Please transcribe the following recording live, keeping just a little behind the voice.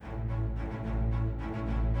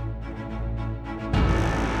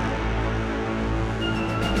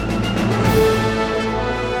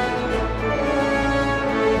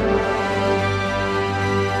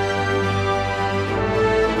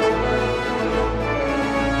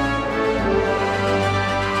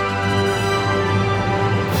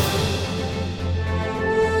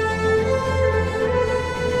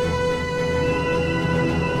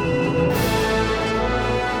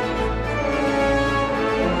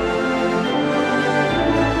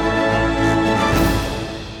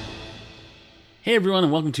Hey everyone,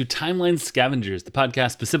 and welcome to Timeline Scavengers, the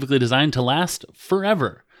podcast specifically designed to last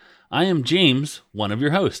forever. I am James, one of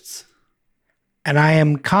your hosts. And I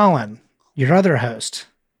am Colin, your other host.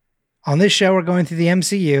 On this show, we're going through the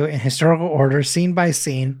MCU in historical order, scene by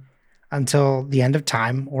scene, until the end of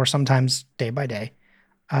time, or sometimes day by day.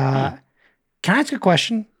 Can I ask a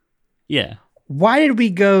question? Yeah. Why did we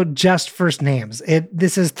go just first names?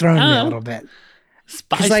 This has thrown me a little bit.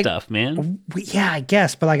 Spy stuff, man. Yeah, I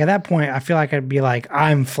guess. But like at that point, I feel like I'd be like,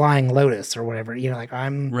 I'm Flying Lotus or whatever. You know, like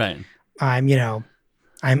I'm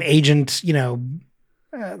Agent,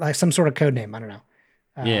 like some sort of code name. I don't know.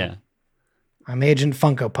 Yeah. I'm Agent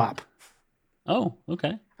Funko Pop. Oh,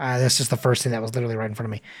 okay. That's just the first thing that was literally right in front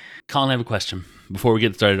of me. Colin, I have a question before we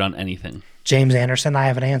get started on anything. James Anderson, I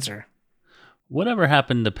have an answer. Whatever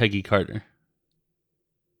happened to Peggy Carter?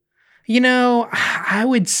 You know, I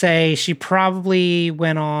would say she probably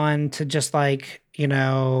went on to just like,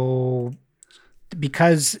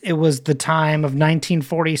 because it was the time of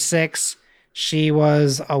 1946, she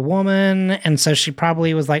was a woman. And so she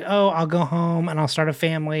probably was like, oh, I'll go home and I'll start a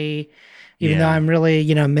family, even though I'm really,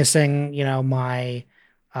 missing, my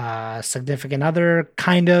significant other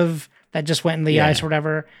kind of that just went in the ice or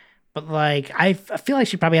whatever. But like, I feel like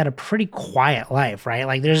she probably had a pretty quiet life, right?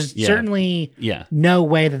 Like there's certainly no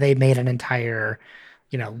way that they made an entire,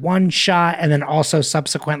 one shot and then also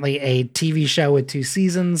subsequently a TV show with 2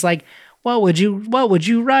 seasons. Like, what would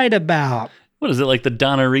you write about? What is it, like the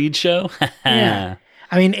Donna Reed show? Yeah.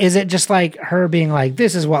 I mean, is it just like her being like,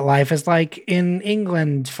 this is what life is like in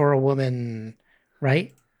England for a woman,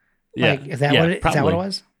 right? Yeah. Like, is that what it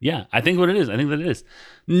was? Yeah, I think that it is.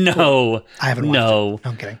 No. I haven't watched it. No,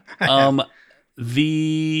 I'm kidding.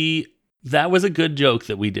 That was a good joke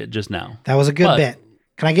that we did just now. That was a good bit.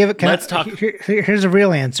 Can I give it? Let's talk. Here's a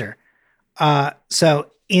real answer. So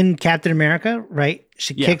in Captain America, right?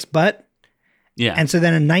 She kicks butt. Yeah. And so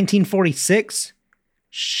then in 1946,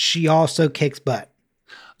 she also kicks butt.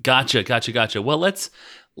 Gotcha. Well,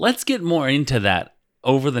 let's get more into that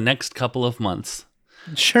over the next couple of months.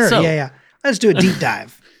 Sure. So, yeah. Let's do a deep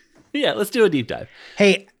dive. Yeah, let's do a deep dive.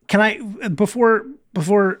 Hey, can I before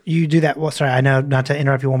you do that? Well, sorry, I know not to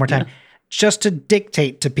interrupt you one more time. Yeah. Just to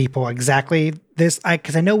dictate to people exactly this,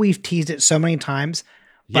 because I know we've teased it so many times,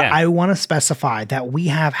 but I want to specify that we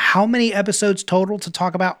have how many episodes total to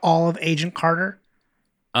talk about all of Agent Carter?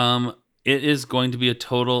 It is going to be a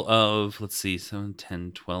total of, let's see, 7,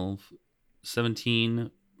 10, 12, 17,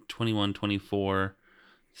 21, 24,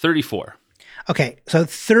 34. Okay, so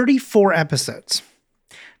 34 episodes.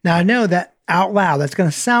 Now, I know that out loud, that's going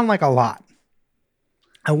to sound like a lot.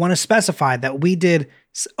 I want to specify that we did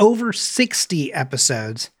over 60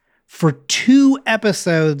 episodes for 2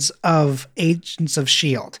 episodes of Agents of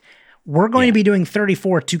S.H.I.E.L.D. We're going to be doing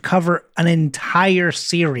 34 to cover an entire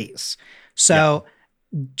series. So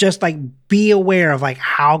just like be aware of like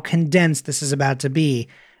how condensed this is about to be,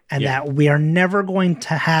 and that we are never going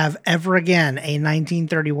to have ever again a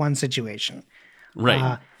 1931 situation.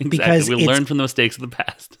 Right. Exactly. Because we learned from the mistakes of the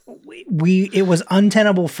past. It was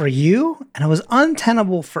untenable for you and it was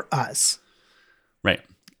untenable for us. Right.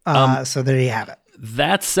 So there you have it.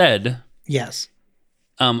 That said, yes.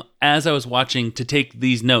 As I was watching to take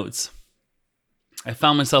these notes, I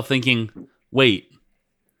found myself thinking, wait,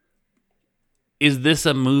 is this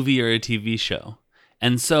a movie or a TV show?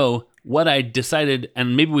 And so what I decided,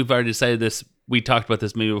 and maybe we've already decided this, we talked about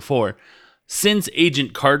this maybe before, since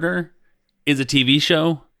Agent Carter is a TV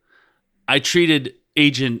show, I treated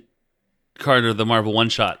Agent Carter, the Marvel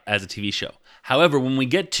one-shot, as a TV show. However, when we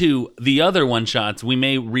get to the other one-shots, we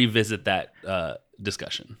may revisit that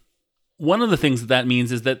discussion. One of the things that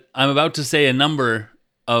means is that I'm about to say a number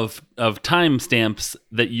of timestamps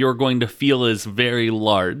that you're going to feel is very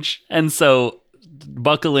large. And so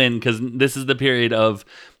buckle in, because this is the period of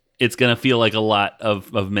it's going to feel like a lot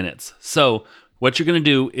of minutes. So what you're going to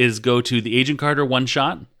do is go to the Agent Carter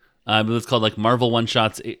one-shot. It's called like Marvel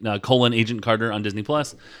One-Shots, Agent Carter on Disney+.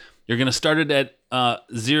 You're going to start it at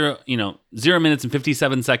 0 minutes and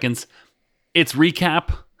 57 seconds. It's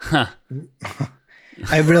recap.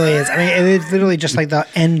 It really is. I mean, it's literally just like the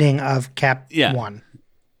ending of Cap 1.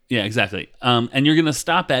 Yeah, exactly. And you're going to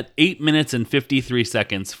stop at 8 minutes and 53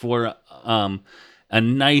 seconds for a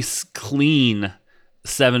nice, clean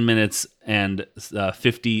 7 minutes and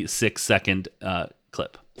 56 second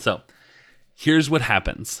clip. So here's what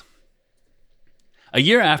happens. A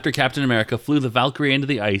year after Captain America flew the Valkyrie into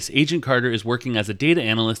the ice, Agent Carter is working as a data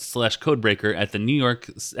analyst / codebreaker at the New York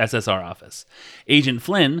SSR office. Agent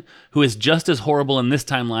Flynn, who is just as horrible in this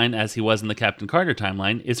timeline as he was in the Captain Carter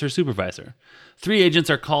timeline, is her supervisor. 3 agents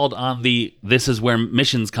are called on the "This is where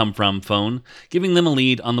missions come from" phone, giving them a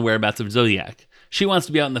lead on the whereabouts of Zodiac. She wants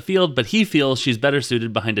to be out in the field, but he feels she's better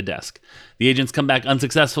suited behind a desk. The agents come back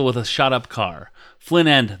unsuccessful with a shot-up car. Flynn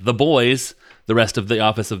and the boys, the rest of the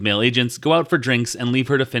Office of Male Agents, go out for drinks and leave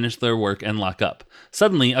her to finish their work and lock up.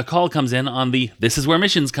 Suddenly, a call comes in on the "This is where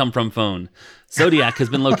missions come from" phone. Zodiac has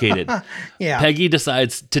been located. Yeah. Peggy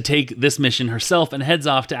decides to take this mission herself and heads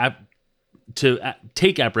off to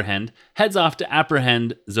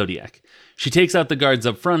apprehend Zodiac. She takes out the guards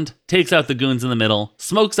up front, takes out the goons in the middle,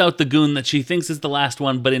 smokes out the goon that she thinks is the last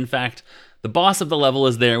one, but in fact, the boss of the level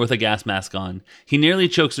is there with a gas mask on. He nearly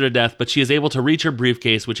chokes her to death, but she is able to reach her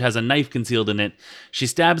briefcase, which has a knife concealed in it. She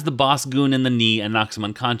stabs the boss goon in the knee and knocks him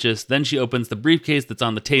unconscious. Then she opens the briefcase that's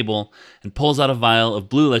on the table and pulls out a vial of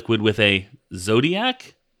blue liquid with a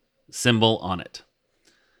Zodiac symbol on it.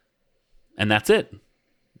 And that's it.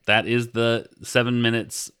 That is the 7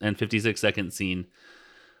 minutes and 56 second scene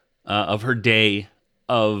of her day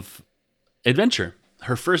of adventure,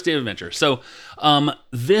 her first day of adventure. So something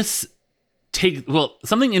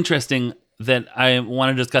interesting that I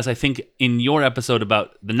want to discuss, I think, in your episode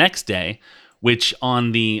about the next day, which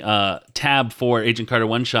on the tab for Agent Carter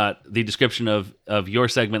One Shot, the description of your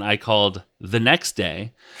segment I called The Next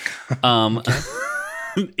Day,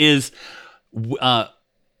 is a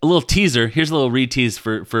little teaser. Here's a little re-tease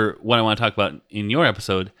for what I want to talk about in your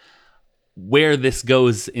episode, where this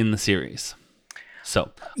goes in the series.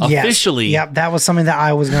 So officially, yep, that was something that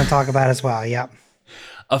I was going to talk about as well. Yep.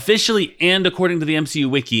 Officially, and according to the MCU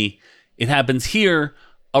Wiki, it happens here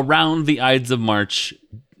around the Ides of March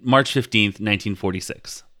 15th,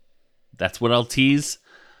 1946. That's what I'll tease.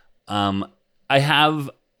 I have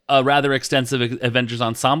a rather extensive Avengers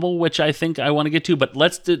ensemble, which I think I want to get to, but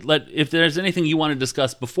if there's anything you want to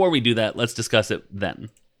discuss before we do that, let's discuss it then.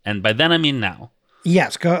 And by then, I mean now.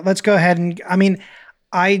 Yes, let's go ahead and,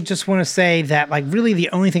 I just want to say that, really the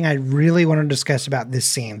only thing I really want to discuss about this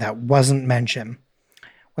scene that wasn't mentioned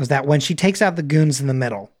was that when she takes out the goons in the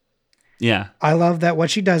middle. Yeah. I love that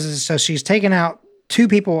what she does is, so she's taken out two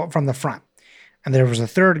people from the front, and there was a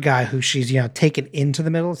third guy who she's, taken into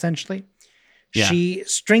the middle, essentially. Yeah. She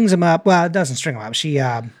strings him up. Well, it doesn't string him up. She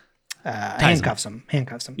handcuffs him.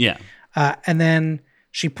 Yeah. And then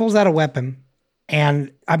she pulls out a weapon.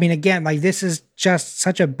 And again, this is just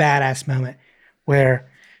such a badass moment where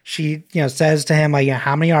she, says to him,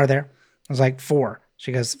 how many are there? I was like, 4.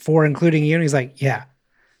 She goes, 4 including you? And he's like, yeah.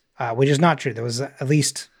 Which is not true. There was at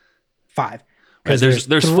least 5. Right, there's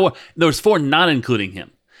 4. There's 4 not including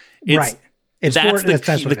him. Right.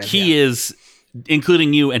 The key is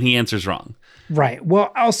including you, and he answers wrong. Right.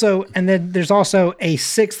 Well, also, and then there's also a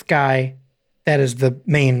 6th guy that is the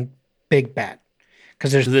main big bad.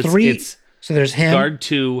 Because there's 3. So there's him. Guard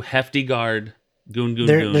 2, hefty guard, goon.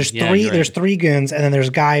 There's 3. Right. There's 3 goons, and then there's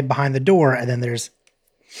a guy behind the door, and then there's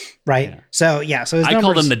right. Yeah. So his I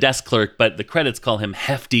called him the desk clerk, but the credits call him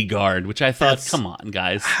hefty guard, which I thought, come on,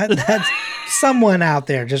 guys. That's someone out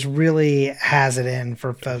there just really has it in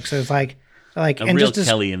for folks. So it's like a and real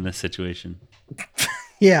Kelly in this situation.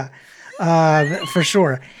 Yeah, for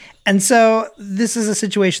sure. And so this is a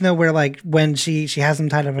situation though where when she has him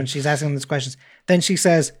tied up and she's asking him these questions, then she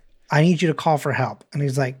says, "I need you to call for help." And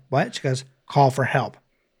he's like, "What?" She goes, "Call for help."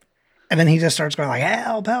 And then he just starts going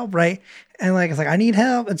help, right? And it's like, I need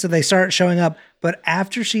help. And so they start showing up. But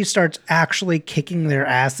after she starts actually kicking their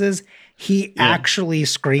asses, he actually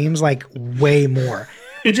screams way more,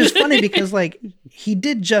 which is funny because he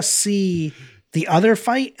did just see the other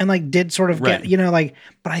fight and did sort of get,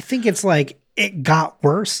 but I think it's it got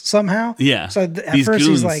worse somehow. Yeah. So at first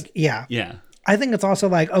goons, he's yeah. I think it's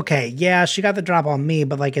also okay, yeah, she got the drop on me,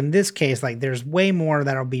 but in this case, there's way more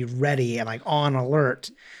that'll be ready and on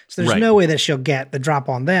alert. So there's no way that she'll get the drop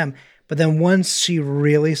on them. But then once she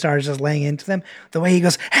really starts just laying into them, the way he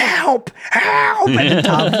goes, help, at the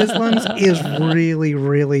top of his lungs is really,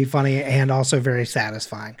 really funny and also very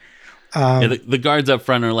satisfying. The guards up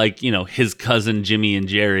front are his cousin Jimmy and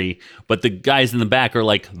Jerry, but the guys in the back are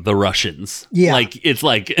the Russians. Yeah. It's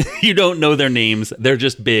you don't know their names. They're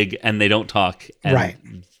just big and they don't talk. And right.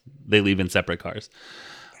 They leave in separate cars.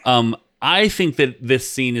 I think that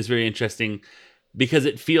this scene is very interesting because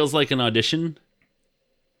it feels like an audition.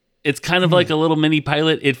 It's kind of like a little mini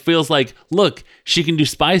pilot. It feels like, look, she can do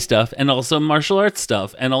spy stuff and also martial arts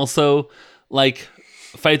stuff and also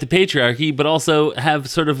fight the patriarchy, but also have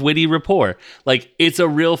sort of witty rapport. It's a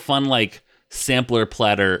real fun, sampler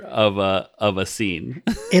platter of a scene.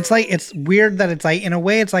 It's weird that it's in a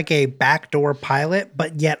way it's a backdoor pilot,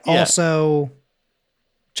 but yet also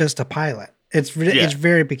just a pilot. It's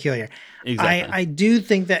very peculiar. Exactly. I do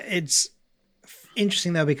think that it's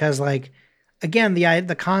interesting though, because again,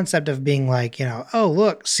 the concept of being oh,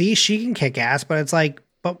 look, see, she can kick ass, but it's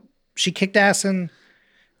but she kicked ass in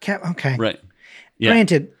okay. Right. Yeah.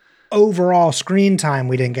 Granted, overall screen time,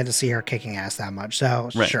 we didn't get to see her kicking ass that much. So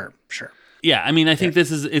Right. sure. Yeah, I mean, I think this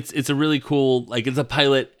is it's a really cool, like, it's a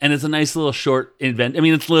pilot and it's a nice little short event. I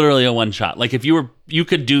mean, it's literally a one shot. Like, if you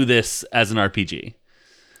could do this as an RPG,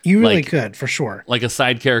 You really like- could, for sure. like a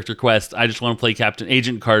side character quest. I just want to play Captain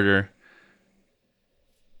Agent Carter.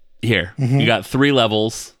 Here, you got 3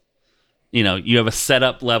 levels. You know, you have a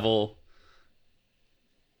setup level,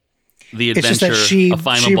 the It's adventure, just that she a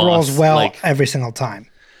final she boss. rolls well like, every single time.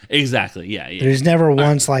 exactly. Yeah. There's never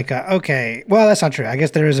once like okay, well, that's not true. I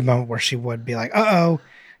guess there is a moment where she would be like,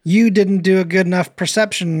 you didn't do a good enough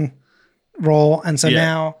perception roll, and so Yeah.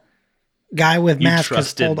 now guy with mask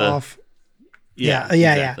has trusted pulled the- off. Yeah.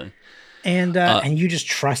 Yeah. And you just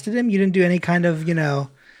trusted him. You didn't do any kind of, Yeah.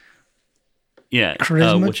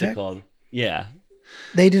 Charisma what's check? it called? Yeah.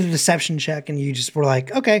 they did a deception check, and you just were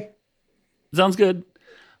like, okay, Sounds good.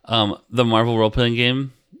 The Marvel role playing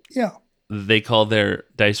game, yeah, they call their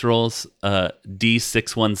dice rolls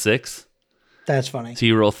D616. that's funny. So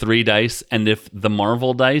you roll 3 dice, and if the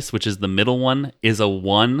Marvel dice, which is the middle one, is a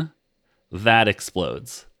 1, that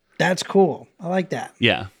explodes. That's cool. I like that.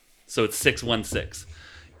 Yeah. So it's 616,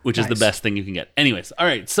 which is the Nice. best thing you can get. Anyways, all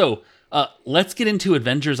right. So let's get into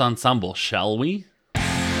Avengers Ensemble, shall we?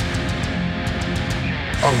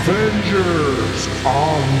 Avengers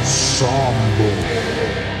Ensemble.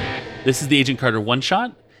 This is the Agent Carter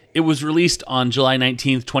one-shot. It was released on July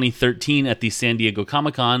 19th, 2013 at the San Diego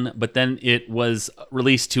Comic-Con, but then it was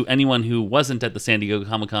released to anyone who wasn't at the San Diego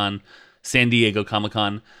Comic-Con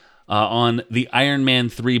on the Iron Man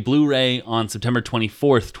 3 Blu-ray on September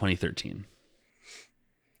 24th, 2013.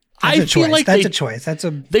 That's a choice. That's a choice.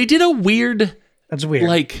 They did a weird, That's weird.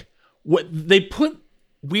 like, what they put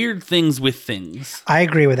weird things with things. I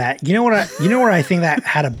agree with that. You know what? You know where I think that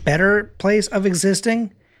had a better place of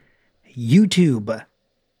existing? YouTube.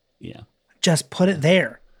 Yeah. Just put it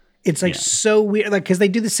there. It's like Yeah. so weird, like because they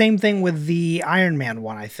do the same thing with the Iron Man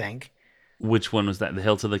one. I think. Which one was that? The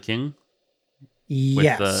Hail to the King? With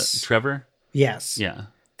Yes. Trevor? Yes. Yeah.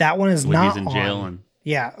 That one is When not he's in jail on. and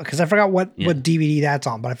Yeah, because I forgot what DVD that's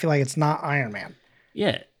on, but I feel like it's not Iron Man.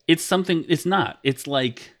 yeah, it's something. It's not. It's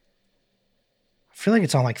like I feel like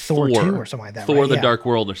it's on like Thor 2 or something like that. Thor: right? The Yeah. Dark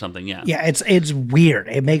World or something. Yeah. Yeah, it's weird.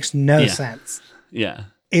 It makes no Yeah. sense. Yeah.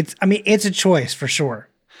 It's a choice for sure.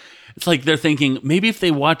 It's like they're thinking maybe if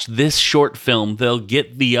they watch this short film, they'll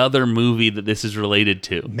get the other movie that this is related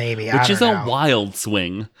to. Maybe, I which don't is know. a wild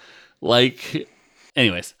swing. Like,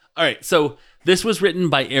 anyways, all right. So this was written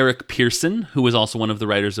by Eric Pearson, who was also one of the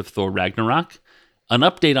writers of Thor: Ragnarok. An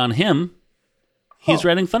update on him: he's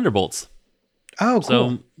writing Thunderbolts. Oh,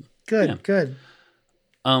 cool. So, Good.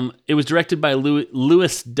 it was directed by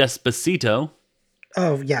Louis Despacito.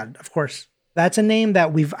 Oh, yeah, of course. That's a name that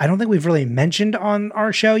I don't think we've really mentioned on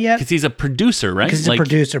our show yet. Because he's a producer, right? Because he's a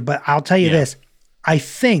producer, but I'll tell you this. I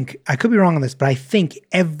think, I could be wrong on this, but I think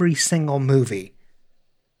every single movie,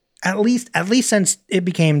 at least since it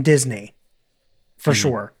became Disney, for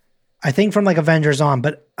sure. I think from like Avengers on,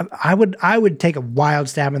 but I would take a wild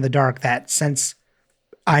stab in the dark that since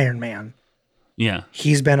Iron Man, Yeah.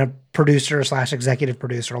 he's been a producer / executive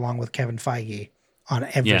producer along with Kevin Feige on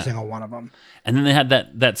every Yeah. single one of them. And then they had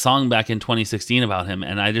that song back in 2016 about him,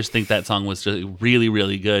 and I just think that song was just really,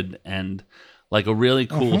 really good and like a really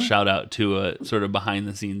cool shout out to a sort of behind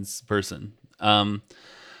the scenes person.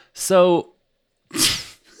 So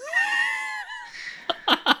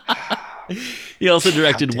he also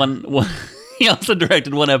directed one. He also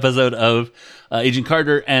directed one episode of Agent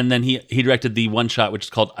Carter, and then he directed the one shot, which is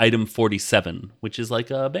called Item 47, which is like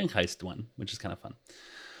a bank heist one, which is kind of fun.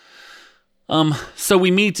 So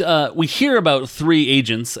we hear about 3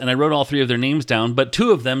 agents, and I wrote all 3 of their names down, but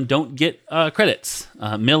 2 of them don't get credits.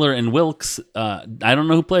 Miller and Wilkes, I don't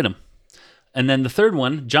know who played them. And then the third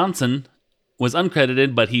one, Johnson, was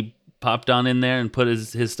uncredited, but he popped on in there and put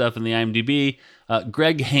his stuff in the IMDb.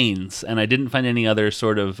 Greg Haynes, and I didn't find any other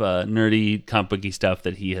sort of nerdy comic booky stuff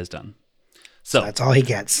that he has done. So That's all he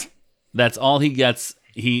gets. that's all he gets.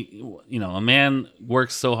 He, a man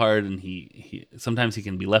works so hard, and he sometimes he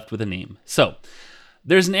can be left with a name. So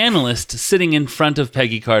there's an analyst sitting in front of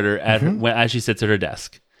Peggy Carter as she sits at her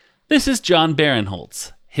desk. This is John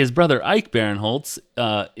Barinholtz. His brother Ike Barinholtz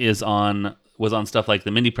was on stuff like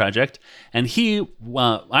the Mindy Project, and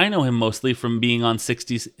I know him mostly from being on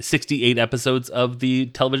 68 episodes of the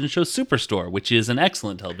television show Superstore, which is an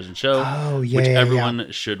excellent television show, which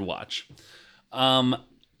everyone should watch.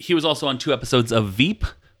 He was also on 2 episodes of Veep,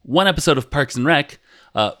 1 episode of Parks and Rec.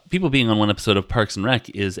 People being on 1 episode of Parks and Rec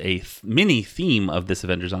is a mini theme of this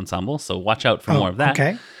Avengers Ensemble, so watch out for more of that.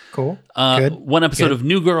 Okay. Cool. Good. One episode Good. of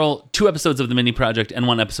New Girl, 2 episodes of The Mini Project, and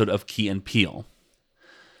 1 episode of Key and Peele.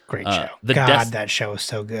 Great show. the God, that show is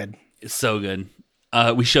so good. It's so good.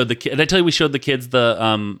 We showed the kids. Did I tell you we showed the kids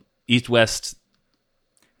the East-West?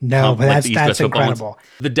 No, but like the that's East-West football ones? incredible.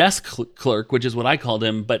 The desk clerk, which is what I called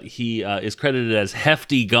him, but he is credited as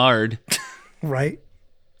Hefty Guard, Right?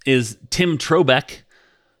 is Tim Trobeck.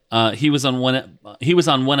 He was on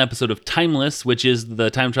one episode of Timeless, which is the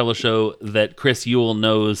time travel show that Chris Yule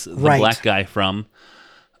knows the Right. black guy from.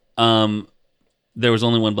 There was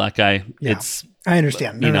only one black guy. Yeah. I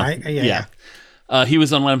understand. Yeah. He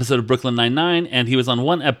was on one episode of Brooklyn Nine-Nine, and he was on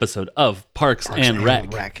one episode of Parks and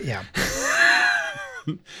Rec. Yeah.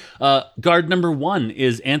 Guard number 1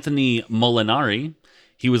 is Anthony Molinari.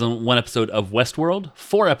 He was on one episode of Westworld,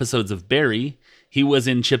 4 episodes of Barry. He was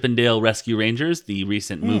in Chippendale Rescue Rangers, the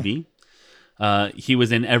recent movie. He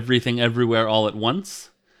was in Everything Everywhere All at Once.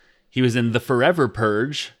 He was in The Forever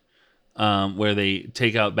Purge, where they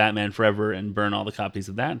take out Batman Forever and burn all the copies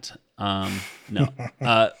of that. No.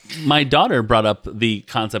 My daughter brought up the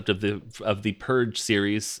concept of the Purge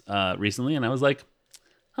series recently, and I was like,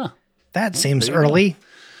 That seems early.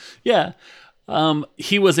 yeah.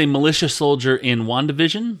 He was a militia soldier in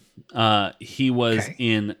WandaVision. He was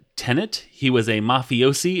in Tenet. He was a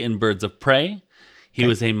mafiosi in Birds of Prey. He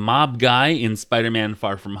was a mob guy in Spider-Man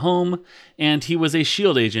Far From Home. And he was a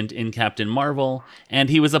SHIELD agent in Captain Marvel. And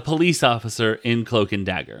he was a police officer in Cloak and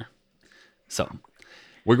Dagger. So,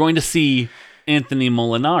 we're going to see Anthony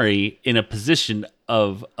Molinari in a position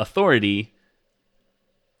of authority,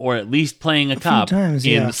 or at least playing a cop times,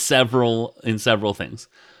 yeah. in several things.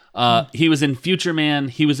 He was in Future Man.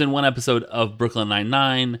 He was in one episode of Brooklyn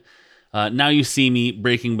Nine-Nine. Now You See Me,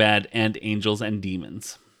 Breaking Bad, and Angels and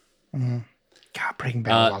Demons. God, Breaking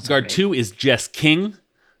Bad. Was Guard 2 is Jess King.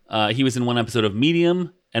 He was in one episode of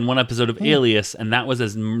Medium and one episode of Alias, and that was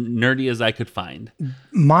as nerdy as I could find.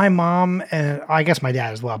 My mom, and I guess my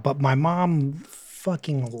dad as well, but my mom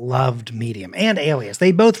fucking loved Medium and Alias.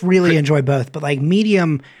 They both really enjoy both, but like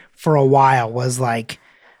Medium for a while was like,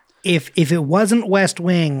 if it wasn't West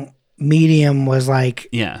Wing, Medium was like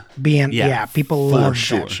people loved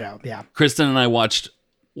that show. Yeah. Kristen and I watched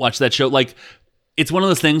that show. Like, it's one of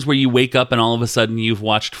those things where you wake up and all of a sudden you've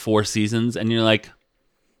watched 4 seasons and you're like,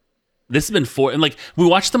 this has been 4, and like we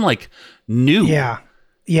watched them like new. Yeah.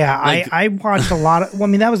 Yeah, like, I watched a lot of. Well, I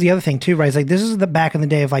mean, that was the other thing too, right? It's like this is the back in the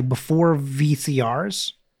day of like before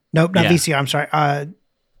VCRs. Nope, not VCR. I'm sorry.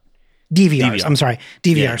 DVRs. I'm sorry,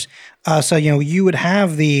 DVRs. Yeah. So you would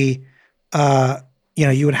have these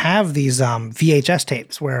VHS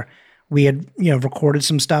tapes where we had recorded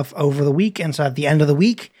some stuff over the week, and so at the end of the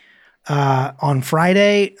week, on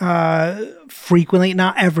Friday, frequently,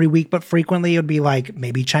 not every week, but frequently, it would be like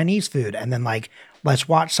maybe Chinese food, and then like, let's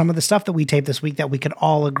watch some of the stuff that we taped this week that we could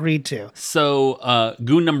all agree to. So,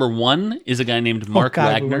 goon number 1 is a guy named Mark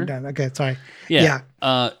Wagner. Okay, sorry. Yeah.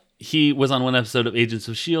 He was on one episode of Agents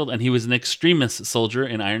of S.H.I.E.L.D., and he was an extremist soldier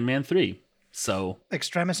in Iron Man 3. So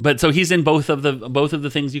extremist. But so he's in both of the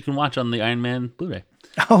things you can watch on the Iron Man Blu-ray.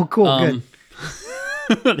 Oh, cool.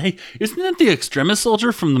 Good. Hey, isn't that the extremist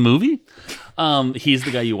soldier from the movie? He's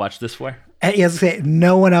the guy you watched this for. Yes,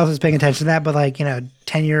 no one else is paying attention to that, but like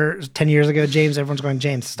 10 years ago, James, everyone's going,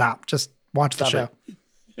 James, stop, just watch the show.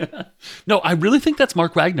 No, I really think that's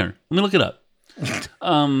Mark Wagner. Let me look it up.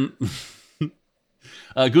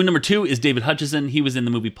 Goon number 2 is David Hutchison. He was in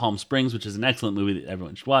the movie Palm Springs, which is an excellent movie that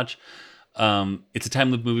everyone should watch. It's a time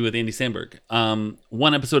loop movie with Andy Samberg.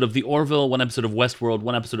 One episode of The Orville, one episode of Westworld,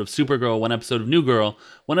 one episode of Supergirl, one episode of New Girl,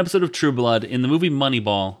 one episode of True Blood, in the movie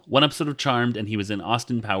Moneyball, one episode of Charmed, and he was in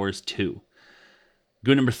Austin Powers 2.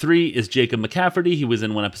 Goon number 3 is Jacob McCafferty. He was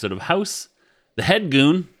in one episode of House. The head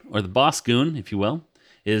goon, or the boss goon, if you will,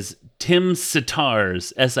 is Tim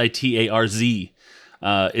Sitarz, Sitarz.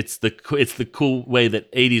 It's the cool way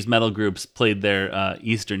that 80s metal groups played their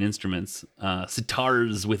Eastern instruments.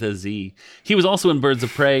 Sitarz with a Z. He was also in Birds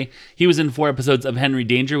of Prey. He was in 4 episodes of Henry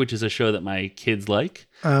Danger, which is a show that my kids like.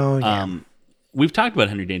 Oh, yeah. We've talked about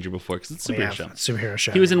Henry Danger before because it's a superhero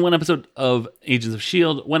show. He was in one episode of Agents of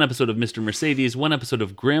S.H.I.E.L.D., one episode of Mr. Mercedes, one episode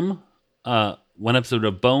of Grimm, one episode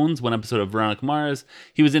of Bones, one episode of Veronica Mars.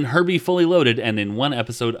 He was in Herbie Fully Loaded and in one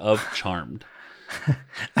episode of Charmed.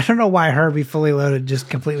 I don't know why Herbie Fully Loaded just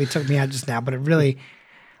completely took me out just now, but it really,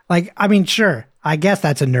 sure, I guess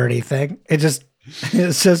that's a nerdy thing. It's just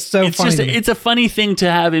so funny. It's a funny thing to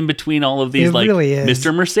have in between all of these, it really is.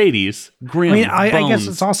 Mr. Mercedes, Grimm, I guess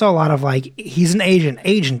it's also a lot of he's an agent,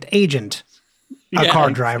 a car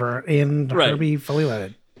driver in Herbie Fully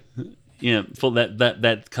Loaded. Yeah,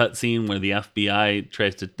 that cut scene where the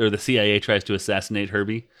FBI the CIA tries to assassinate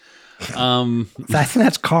Herbie. I think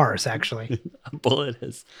that's Cars, actually.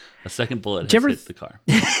 A second bullet has hit the car.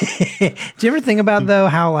 Do you ever think about, though,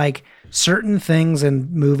 how like certain things in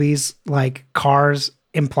movies like Cars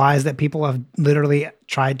implies that people have literally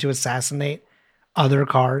tried to assassinate other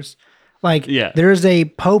cars? Like there's a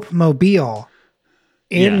Pope mobile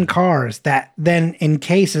in Cars that then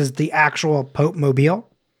encases the actual Pope mobile,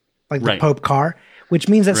 like the Pope car, which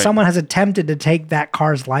means that someone has attempted to take that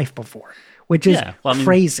car's life before, which is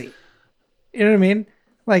crazy. You know what I mean?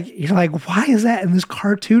 Like, you're like, why is that in this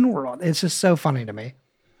cartoon world? It's just so funny to me.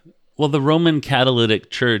 Well, the Roman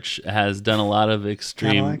Catalytic Church has done a lot of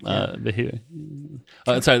extreme behavior.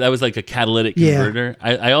 Sorry, that was like a catalytic converter.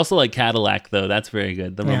 I also like Cadillac, though. That's very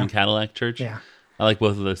good. The Roman Cadillac Church. Yeah. I like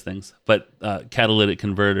both of those things. But catalytic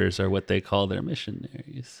converters are what they call their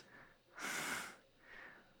missionaries.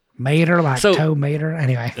 Mater, like toe mater.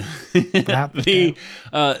 Anyway.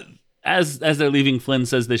 As they're leaving, Flynn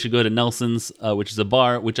says they should go to Nelson's, which is a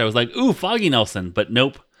bar, which I was like, ooh, Foggy Nelson. But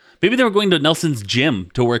nope. Maybe they were going to Nelson's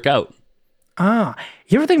gym to work out. You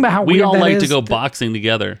ever think about how weird that is? We all like to go boxing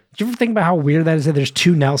together. Do you ever think about how weird that is that there's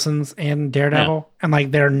two Nelsons in Daredevil and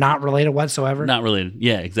like they're not related whatsoever? Not related.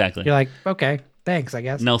 Yeah, exactly. You're like, okay, thanks, I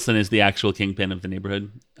guess. Nelson is the actual kingpin of the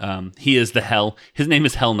neighborhood. He is the Hell. His name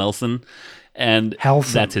is Hell Nelson, and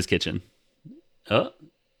that's his kitchen. Oh,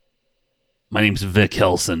 my name's Vic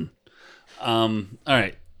Helson. All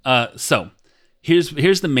right. So here's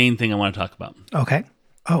the main thing I want to talk about. Okay.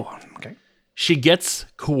 Oh, okay. She gets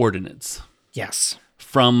coordinates. Yes.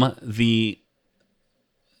 From the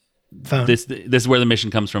phone. This is where the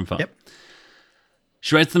mission comes from. Phone. Yep.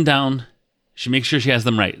 She writes them down. She makes sure she has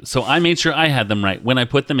them right. So I made sure I had them right when I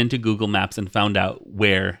put them into Google Maps and found out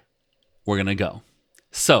where we're gonna go.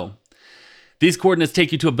 So these coordinates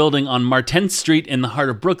take you to a building on Martenth Street in the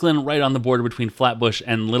heart of Brooklyn, right on the border between Flatbush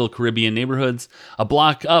and Little Caribbean neighborhoods, a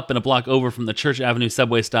block up and a block over from the Church Avenue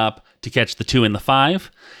subway stop to catch the 2 and the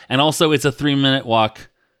 5. And also, it's a 3-minute walk.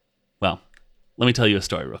 Well, let me tell you a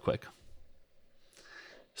story real quick.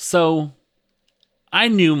 So, I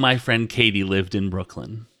knew my friend Katie lived in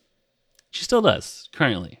Brooklyn. She still does,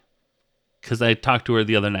 currently, because I talked to her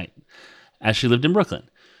the other night as she lived in Brooklyn.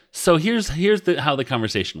 So here's how the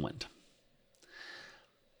conversation went.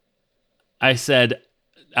 I said,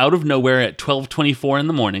 out of nowhere at 12:24 in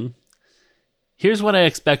the morning, here's what I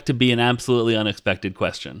expect to be an absolutely unexpected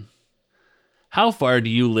question. How far do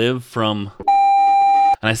you live from...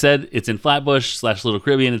 And I said, it's in Flatbush / Little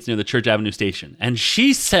Caribbean. It's near the Church Avenue station. And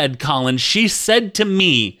she said, Colin, she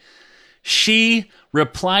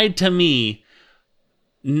replied to me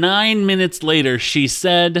 9 minutes later, she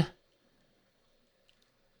said,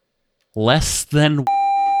 less than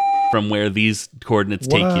from where these coordinates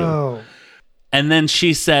take you. And then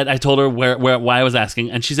she said, I told her why I was asking.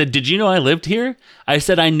 And she said, did you know I lived here? I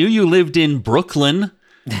said, I knew you lived in Brooklyn.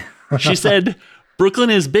 She said, Brooklyn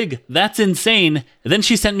is big. That's insane. And then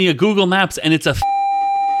she sent me a Google Maps and it's a...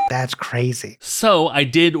 That's crazy. So I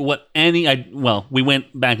did what we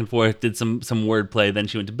went back and forth, did some wordplay. Then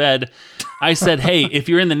she went to bed. I said, hey, if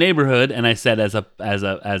you're in the neighborhood, and I said as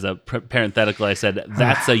a parenthetical, I said,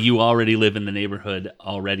 that's a you already live in the neighborhood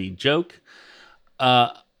already joke.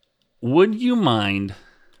 Would you mind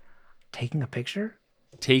taking a picture?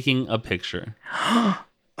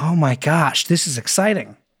 Oh my gosh, this is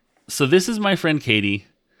exciting. So this is my friend Katie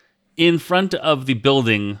in front of the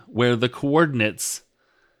building where the coordinates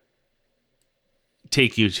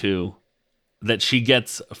take you to that she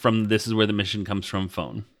gets from this is where the mission comes from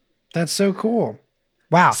phone. That's so cool.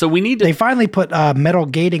 Wow. So they finally put metal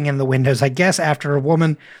gating in the windows. I guess after a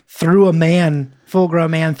woman threw a full-grown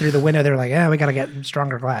man through the window, they're like, we got to get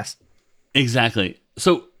stronger glass. Exactly.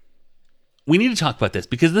 So we need to talk about this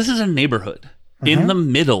because this is a neighborhood in the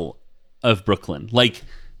middle of Brooklyn, like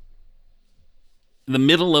the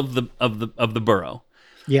middle of the borough.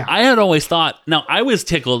 Yeah. I had always thought, now I was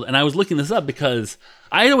tickled and I was looking this up because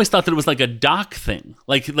I had always thought that it was like a dock thing.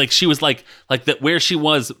 Like she was like that where she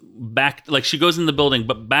was back, like she goes in the building,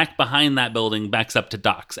 but back behind that building backs up to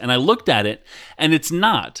docks. And I looked at it and it's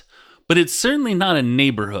not, but it's certainly not a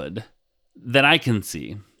neighborhood that I can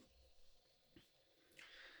see.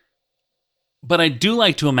 But I do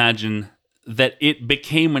like to imagine that it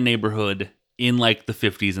became a neighborhood in like the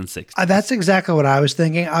 50s and 60s. That's exactly what I was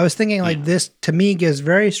thinking. I was thinking like this to me gives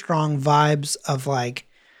very strong vibes of like,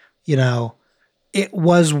 it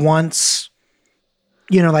was once,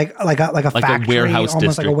 like a factory, warehouse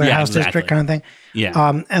almost district. Like a warehouse district kind of thing.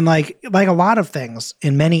 Yeah. And like a lot of things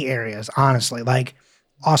in many areas, honestly, like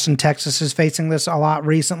Austin, Texas is facing this a lot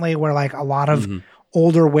recently where like a lot of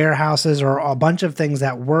older warehouses or a bunch of things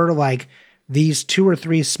that were like these 2 or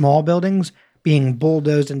 3 small buildings being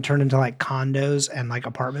bulldozed and turned into like condos and like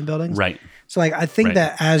apartment buildings. Right. So like I think Right.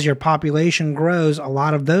 that as your population grows, a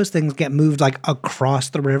lot of those things get moved like across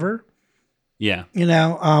the river, Yeah,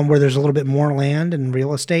 where there's a little bit more land and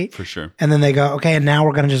real estate. for sure. And then they go, okay, and now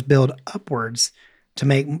we're going to just build upwards to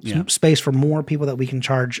make Yeah. space for more people that we can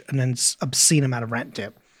charge an obscene amount of rent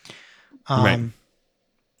to. Right.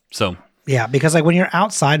 So, Yeah, because like when you're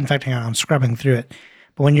outside, in fact, hang on, I'm scrubbing through it.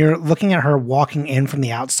 But when you're looking at her walking in from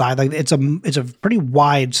the outside, like it's a pretty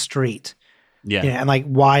wide street. yeah. And like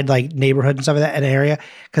wide like neighborhood and stuff like that, an area.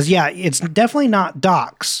 Because yeah, it's definitely not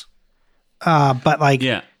docks. But like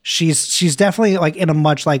Yeah. she's definitely like in a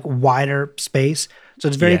much like wider space. So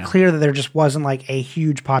it's very Yeah. clear that there just wasn't like a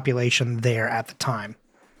huge population there at the time.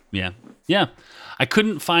 Yeah. Yeah. I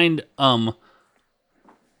couldn't find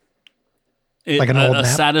Like an old a map?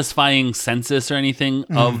 satisfying census or anything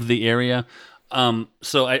of the area.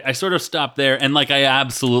 So I sort of stopped there, and like I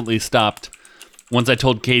absolutely stopped once I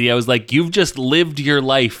told Katie. I was like, "You've just lived your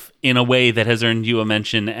life in a way that has earned you a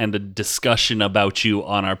mention and a discussion about you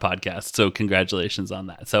on our podcast. So congratulations on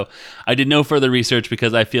that." So I did no further research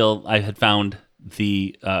because I feel I had found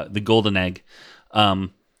the golden egg.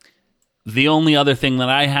 The only other thing that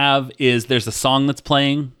I have is there's a song that's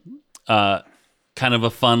playing, kind of a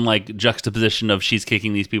fun like juxtaposition of she's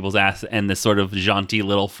kicking these people's ass and this sort of jaunty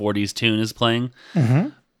little 40s tune is playing.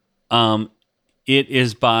 It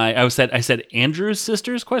is by I said Andrew's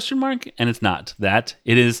Sisters ? And it's not that.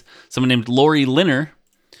 It is someone named Lori Linner.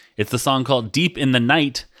 It's the song called Deep in the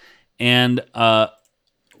Night, and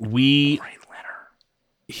we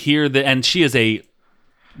hear the and she is a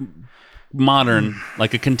modern,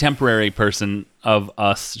 like a contemporary person of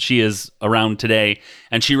us. She is around today,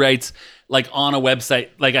 and she writes like on a website.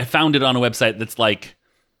 Like I found it on a website that's like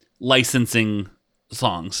licensing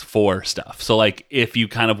songs for stuff. So like if you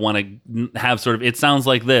kind of want to have sort of, it sounds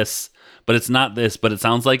like this, but it's not this, but it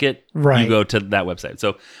sounds like it. Right. You go to that website.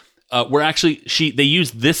 So we're actually they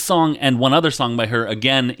used this song and one other song by her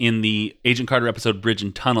again in the Agent Carter episode Bridge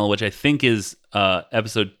and Tunnel, which I think is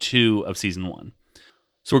episode 2 of season 1.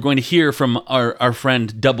 So we're going to hear from our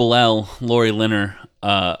friend Double L, Lori Linner,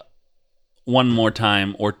 one more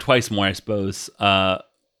time, or twice more, I suppose, in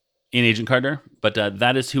Agent Carter. But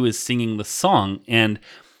that is who is singing the song. And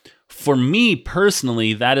for me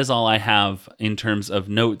personally, that is all I have in terms of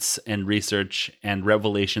notes and research and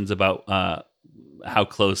revelations about how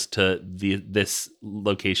close to this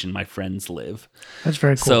location my friends live. That's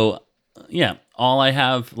very cool. So, yeah, all I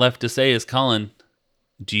have left to say is, Colin,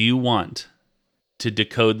 do you want to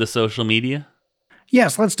decode the social media?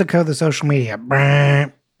 Yes, let's decode the social media.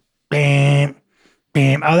 Bam, bam,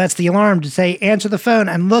 bam. Oh, that's the alarm to say answer the phone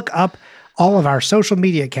and look up all of our social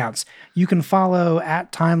media accounts. You can follow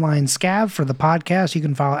at Timeline Scav for the podcast. You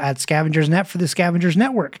can follow at Scavengers Net for the Scavengers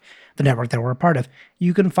Network, the network that we're a part of.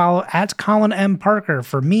 You can follow at Colin M. Parker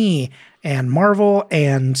for me and Marvel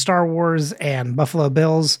and Star Wars and Buffalo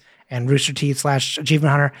Bills and Rooster Teeth /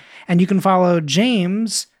 Achievement Hunter. And you can follow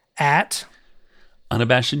James at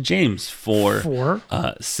Unabashed James for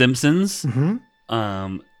Simpsons,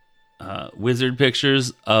 Wizard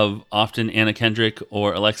Pictures of often Anna Kendrick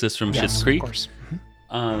or Alexis from Schitt's Creek, of course.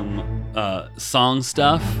 song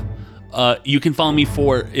stuff. You can follow me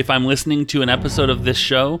for if I'm listening to an episode of this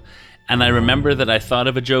show and I remember that I thought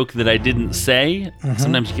of a joke that I didn't say.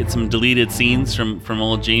 Sometimes you get some deleted scenes from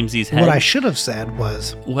old Jamesy's head. What I should have said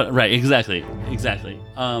was... Right, exactly.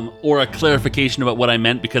 Or a clarification about what I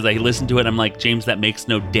meant because I listened to it. I'm like, James, that makes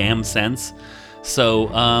no damn sense. So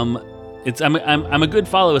I'm a good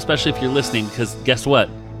follow, especially if you're listening, because guess what?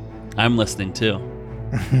 I'm listening too.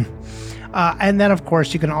 And then, of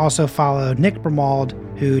course, you can also follow Nick Bramald,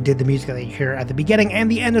 who did the music that you hear at the beginning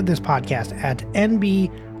and the end of this podcast, at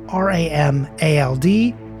NBRAMALD.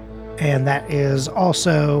 And that is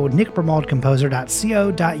also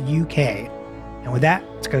nickbramaldcomposer.co.uk. And with that,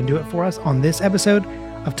 it's going to do it for us on this episode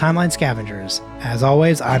of Timeline Scavengers. As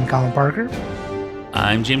always, I'm Colin Parker.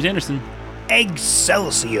 I'm James Anderson.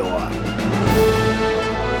 Excelsior!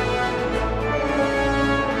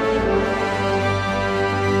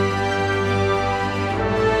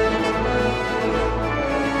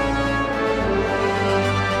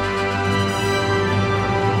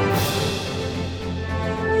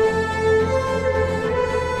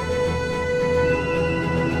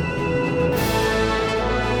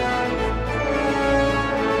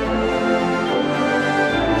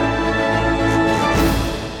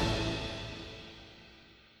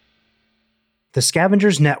 The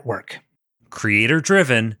Scavengers Network.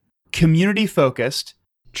 Creator-driven, Community focused,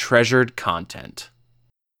 treasured content.